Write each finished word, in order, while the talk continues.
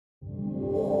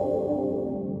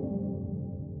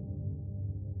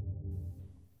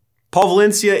Paul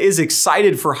Valencia is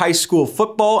excited for high school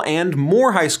football and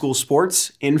more high school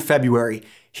sports in February.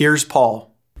 Here's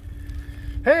Paul.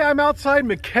 Hey, I'm outside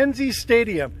Mackenzie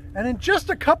Stadium, and in just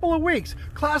a couple of weeks,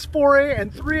 Class 4A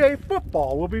and 3A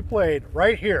football will be played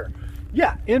right here.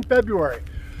 Yeah, in February.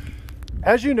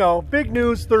 As you know, big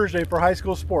news Thursday for high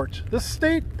school sports. The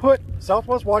state put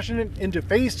Southwest Washington into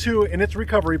Phase 2 in its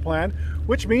recovery plan,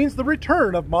 which means the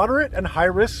return of moderate and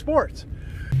high-risk sports.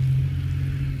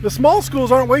 The small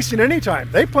schools aren't wasting any time.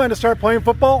 They plan to start playing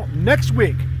football next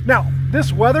week. Now,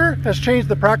 this weather has changed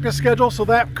the practice schedule, so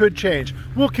that could change.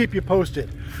 We'll keep you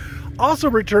posted. Also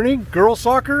returning, girls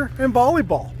soccer and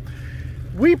volleyball.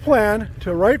 We plan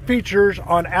to write features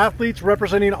on athletes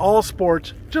representing all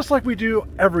sports, just like we do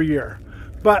every year.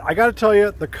 But I gotta tell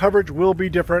you, the coverage will be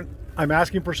different. I'm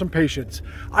asking for some patience.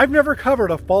 I've never covered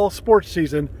a fall sports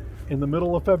season in the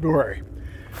middle of February.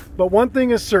 But one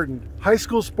thing is certain, high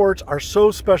school sports are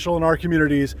so special in our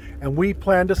communities, and we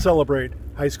plan to celebrate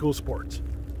high school sports.